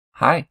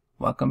Hi,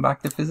 welcome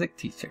back to Physics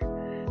Teacher.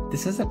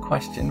 This is a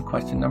question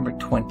number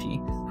 20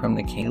 from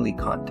the Cayley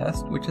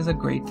contest, which is a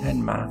grade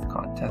 10 math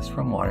contest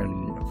from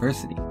Waterloo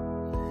University.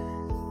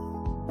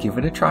 Give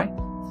it a try,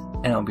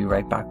 and I'll be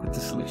right back with the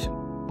solution.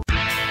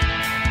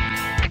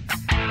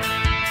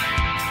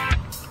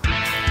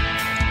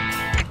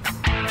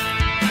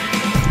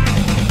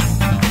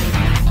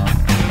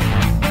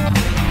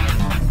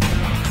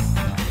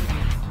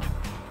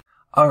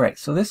 Alright,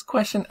 so this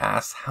question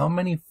asks how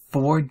many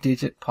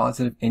 4-digit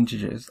positive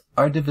integers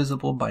are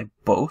divisible by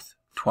both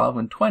 12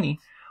 and 20,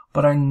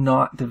 but are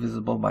not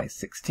divisible by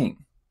 16.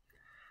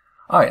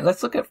 Alright,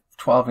 let's look at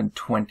 12 and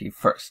 20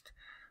 first.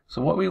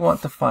 So what we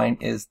want to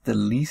find is the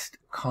least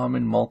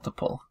common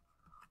multiple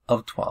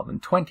of 12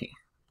 and 20.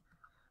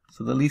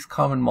 So the least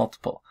common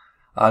multiple.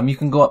 You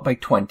can go up by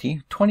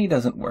 20. 20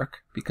 doesn't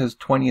work because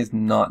 20 is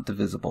not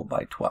divisible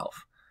by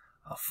 12.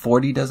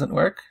 40 doesn't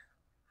work.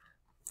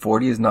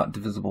 40 is not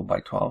divisible by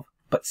 12,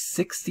 but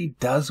 60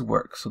 does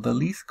work. So the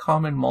least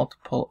common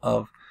multiple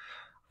of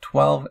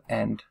 12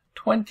 and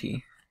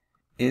 20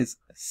 is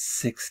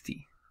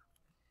 60.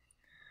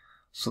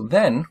 So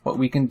then what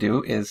we can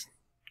do is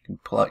you can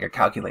pull out your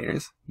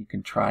calculators. You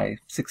can try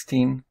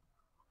 16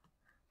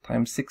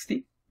 times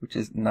 60, which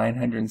is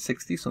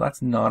 960. So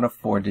that's not a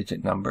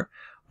 4-digit number.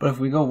 But if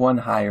we go one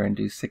higher and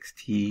do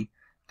 60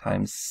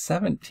 times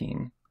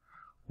 17,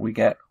 we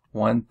get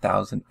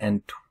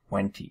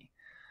 1020.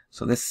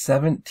 So this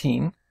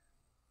 17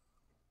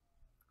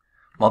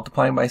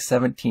 multiplying by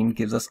 17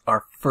 gives us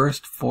our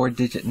first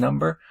 4-digit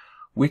number,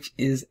 which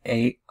is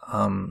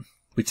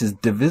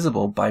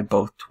divisible by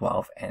both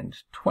 12 and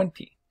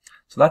 20.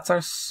 So that's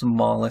our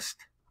smallest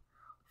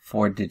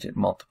 4-digit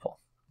multiple.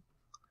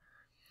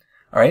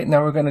 All right,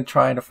 now we're going to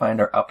try to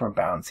find our upper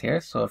bounds here.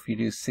 So if you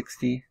do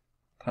 60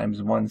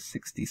 times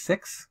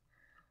 166,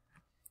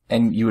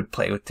 and you would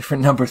play with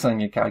different numbers on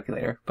your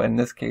calculator, but in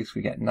this case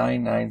we get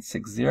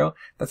 9960.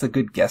 That's a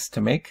good guess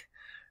to make.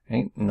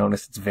 Right?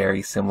 Notice it's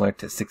very similar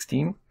to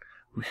 16.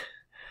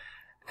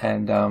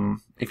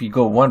 And if you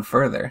go one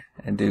further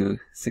and do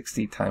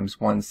 60 times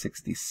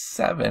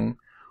 167,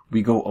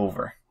 we go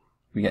over.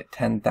 We get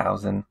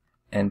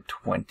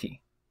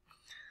 10,020.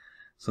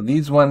 So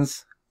these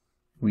ones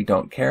we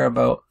don't care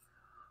about,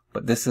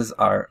 but this is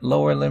our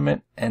lower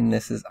limit and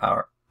this is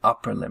our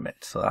upper limit.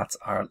 So that's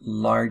our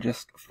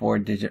largest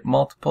 4-digit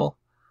multiple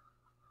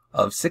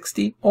of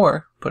 60,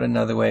 or put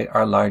another way,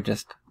 our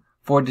largest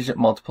 4-digit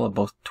multiple of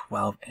both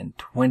 12 and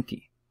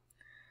 20.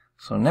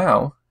 So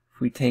now if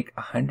we take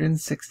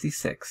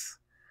 166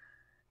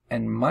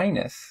 and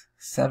minus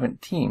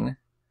 17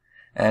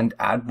 and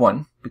add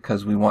 1,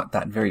 because we want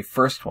that very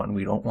first one,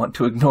 we don't want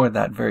to ignore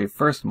that very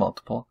first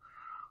multiple,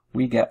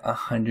 we get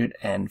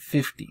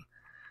 150.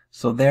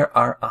 So there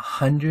are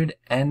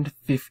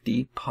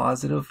 150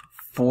 positive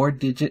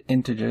 4-digit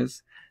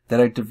integers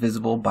that are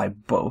divisible by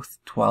both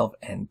 12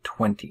 and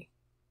 20.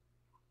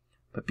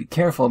 But be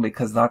careful,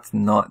 because that's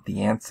not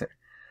the answer.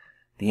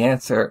 The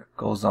answer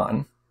goes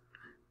on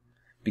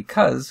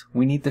because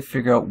we need to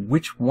figure out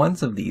which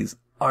ones of these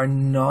are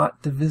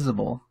not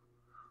divisible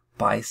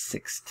by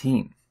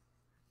 16.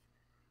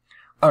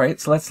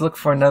 Alright, so let's look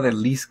for another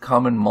least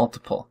common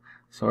multiple.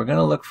 So we're going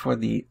to look for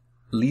the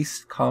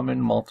least common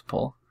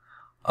multiple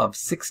of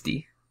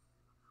 60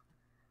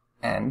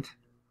 and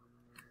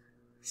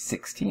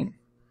 16.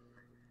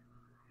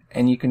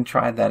 And you can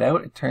try that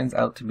out. It turns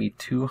out to be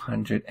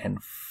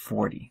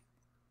 240.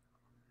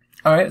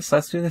 Alright, so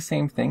let's do the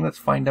same thing. Let's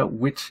find out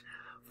which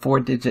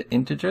 4-digit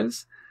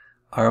integers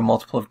are a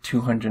multiple of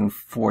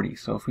 240.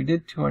 So if we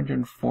did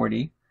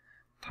 240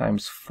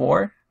 times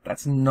 4,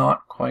 that's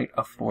not quite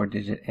a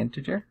 4-digit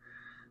integer.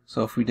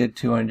 So if we did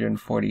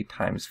 240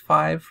 times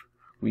 5,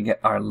 we get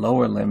our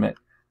lower limit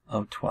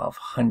of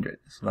 1200.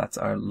 So that's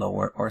our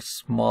lower or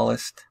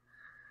smallest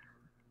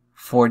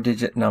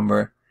 4-digit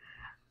number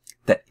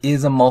that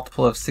is a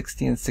multiple of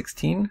 60 and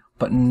 16,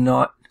 but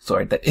not,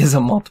 sorry, that is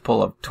a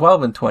multiple of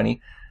 12 and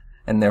 20,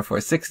 and therefore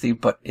 60,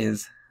 but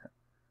is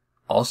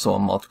also a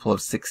multiple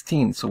of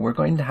 16. So we're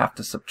going to have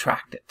to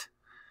subtract it.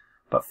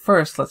 But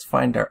first, let's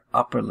find our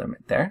upper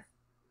limit there.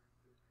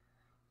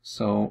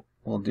 So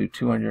we'll do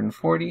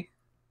 240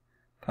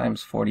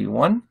 times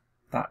 41.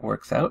 That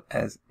works out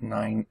as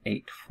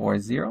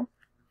 9840.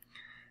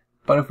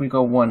 But if we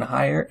go one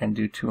higher and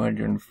do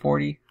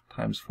 240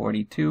 times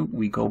 42,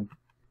 we go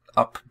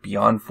up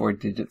beyond 4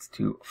 digits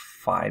to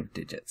 5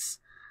 digits.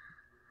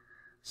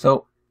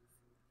 So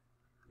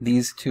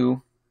these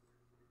two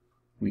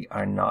we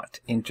are not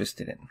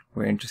interested in.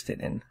 We're interested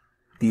in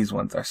these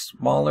ones, our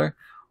smaller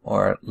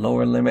or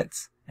lower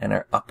limits and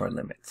our upper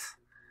limits.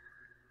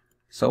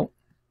 So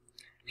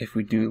if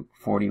we do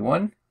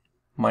 41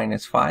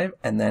 minus 5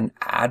 and then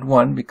add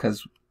 1,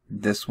 because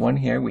this one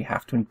here we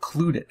have to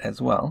include it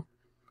as well,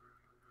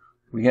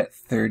 we get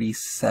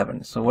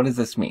 37. So what does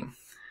this mean?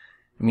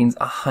 It means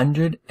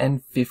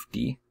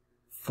 150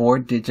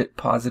 4-digit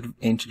positive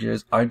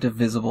integers are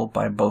divisible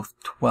by both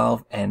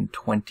 12 and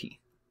 20.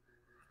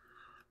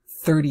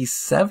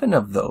 37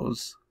 of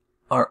those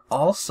are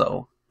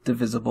also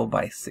divisible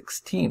by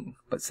 16.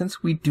 But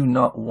since we do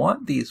not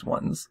want these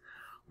ones,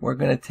 we're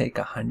going to take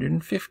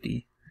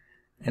 150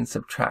 and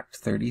subtract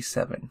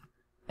 37,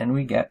 and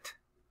we get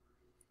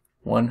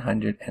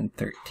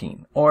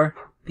 113, or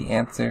the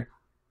answer